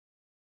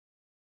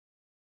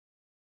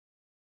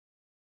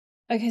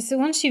Okay, so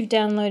once you've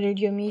downloaded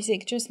your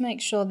music, just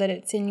make sure that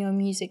it's in your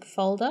music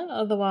folder.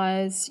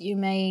 Otherwise, you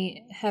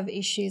may have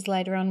issues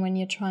later on when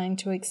you're trying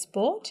to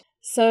export.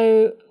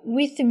 So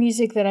with the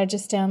music that I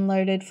just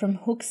downloaded from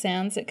Hook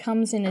Sounds, it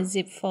comes in a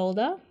zip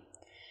folder.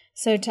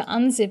 So to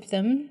unzip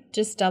them,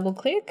 just double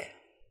click.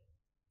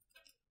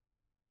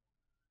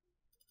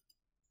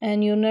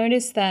 And you'll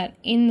notice that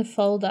in the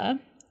folder,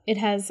 it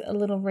has a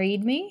little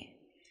README.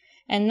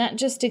 And that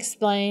just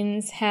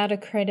explains how to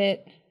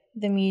credit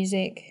the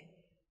music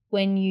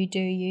when you do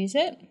use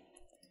it.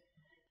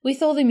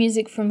 With all the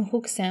music from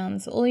Hook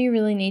Sounds, all you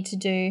really need to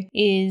do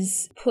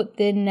is put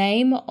the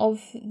name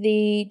of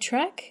the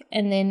track,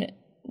 and then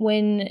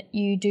when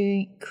you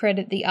do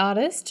credit the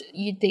artist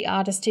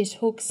is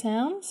Hook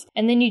Sounds,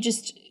 and then you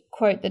just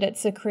quote that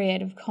it's a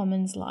Creative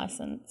Commons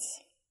license.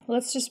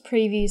 Let's just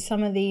preview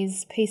some of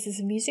these pieces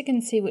of music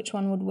and see which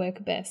one would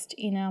work best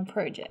in our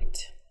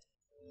project.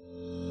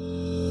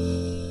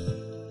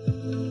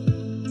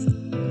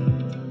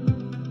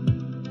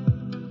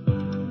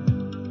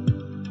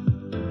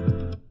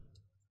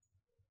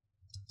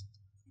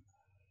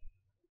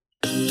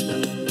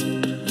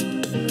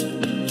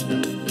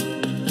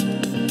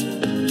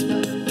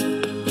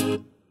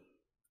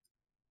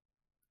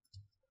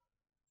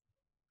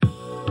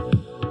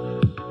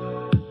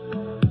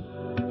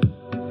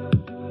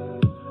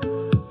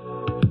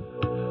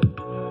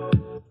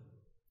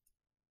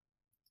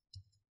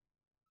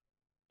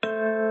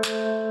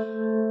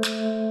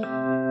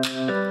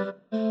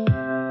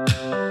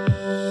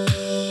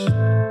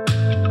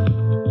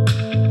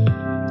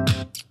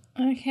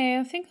 Okay,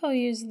 I think I'll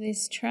use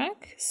this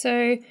track.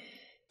 So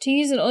to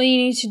use it, all you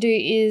need to do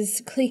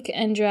is click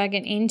and drag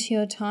it into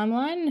your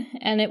timeline,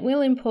 and it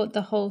will import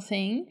the whole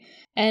thing.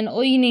 And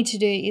all you need to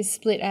do is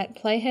split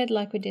at playhead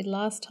like we did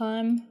last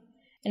time,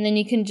 and then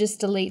you can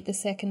just delete the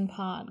second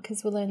part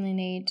because we'll only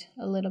need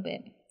a little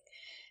bit.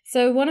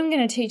 So what I'm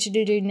going to teach you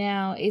to do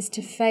now is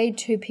to fade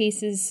two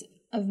pieces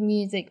of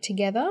music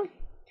together.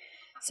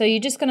 So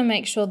you're just going to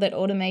make sure that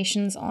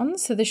automation's on.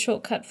 So the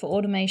shortcut for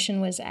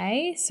automation was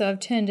A, so I've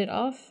turned it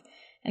off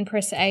and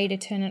press A to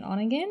turn it on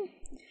again.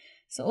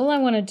 So all I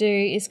want to do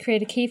is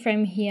create a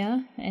keyframe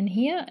here,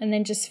 and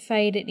then just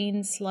fade it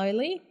in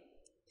slowly.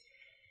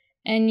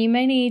 And you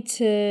may need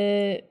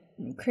to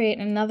create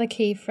another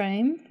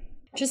keyframe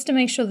just to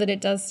make sure that it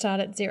does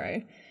start at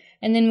 0.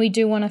 And then we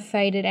do want to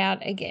fade it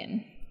out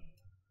again.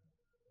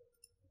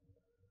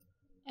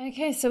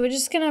 Okay, so we're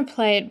just going to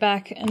play it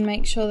back and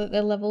make sure that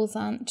the levels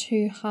aren't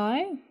too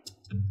high.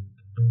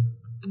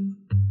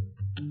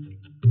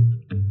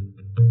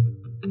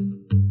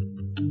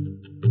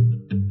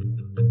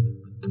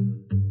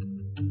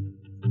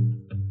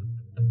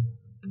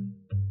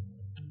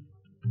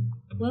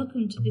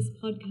 Welcome to this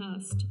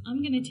podcast.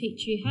 I'm going to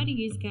teach you how to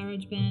use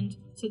GarageBand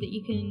so that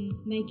you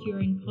can make your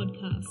own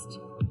podcast.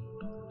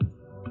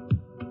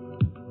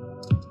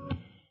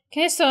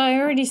 Okay, so I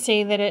already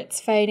see that it's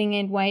fading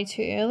in way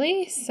too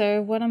early.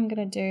 So what I'm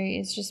going to do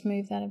is just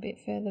move that a bit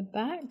further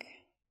back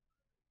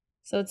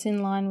so it's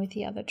in line with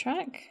the other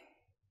track.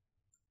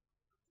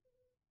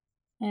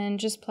 And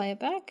just play it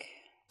back.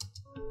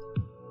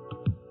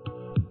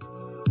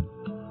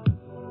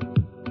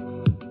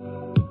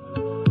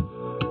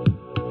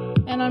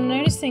 And I'm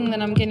noticing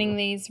that I'm getting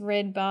these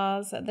red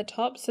bars at the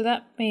top, so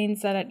that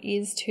means that it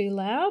is too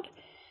loud.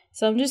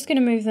 So I'm just going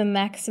to move the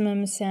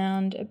maximum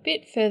sound a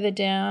bit further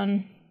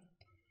down,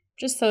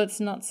 just so it's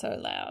not so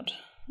loud.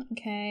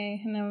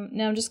 Okay,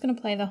 now I'm just going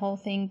to play the whole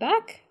thing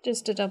back,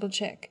 just to double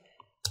check.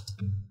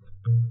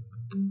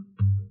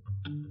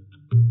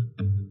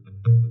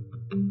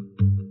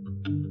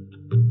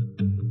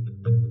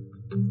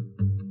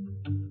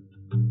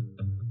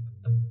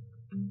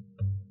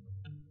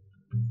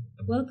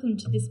 Welcome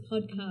to this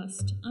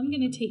podcast. I'm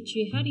going to teach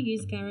you how to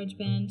use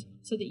GarageBand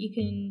so that you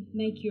can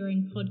make your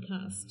own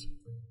podcast.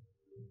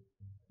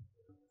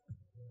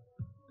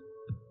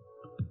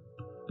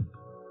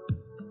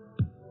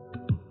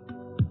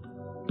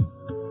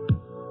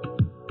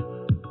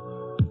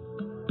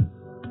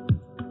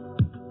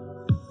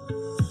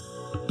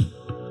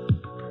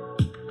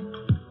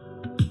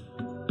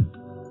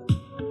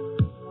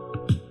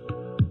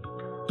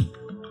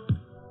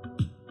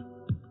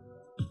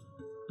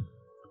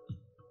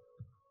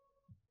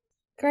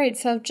 Great,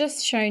 so I've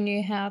just shown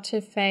you how to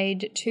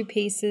fade two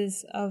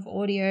pieces of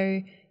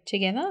audio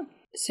together.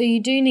 So you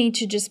do need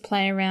to just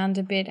play around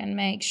a bit and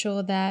make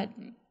sure that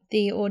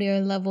the audio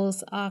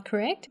levels are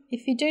correct.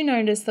 If you do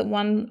notice that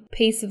one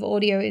piece of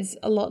audio is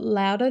a lot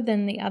louder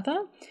than the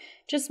other,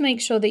 just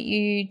make sure that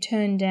you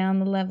turn down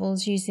the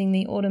levels using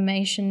the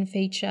automation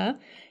feature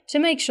to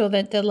make sure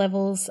that the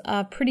levels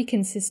are pretty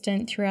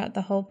consistent throughout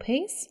the whole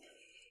piece.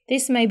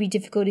 This may be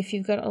difficult if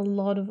you've got a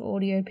lot of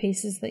audio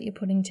pieces that you're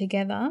putting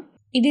together.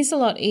 It is a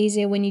lot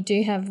easier when you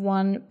do have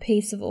one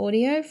piece of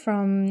audio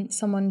from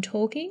someone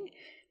talking,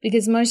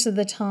 because most of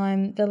the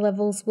time the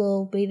levels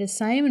will be the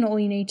same and all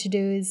you need to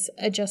do is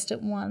adjust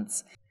it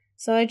once.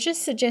 So I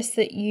just suggest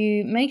that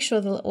you make sure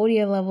the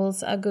audio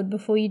levels are good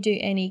before you do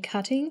any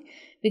cutting,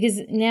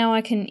 because now I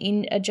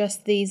can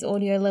adjust these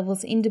audio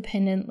levels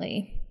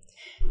independently.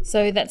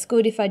 So that's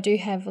good if I do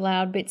have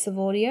loud bits of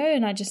audio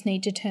and I just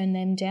need to turn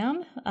them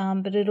down.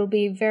 But it'll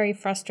be very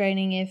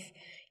frustrating if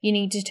you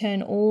need to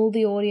turn all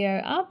the audio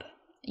up.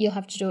 You'll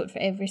have to do it for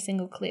every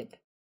single clip.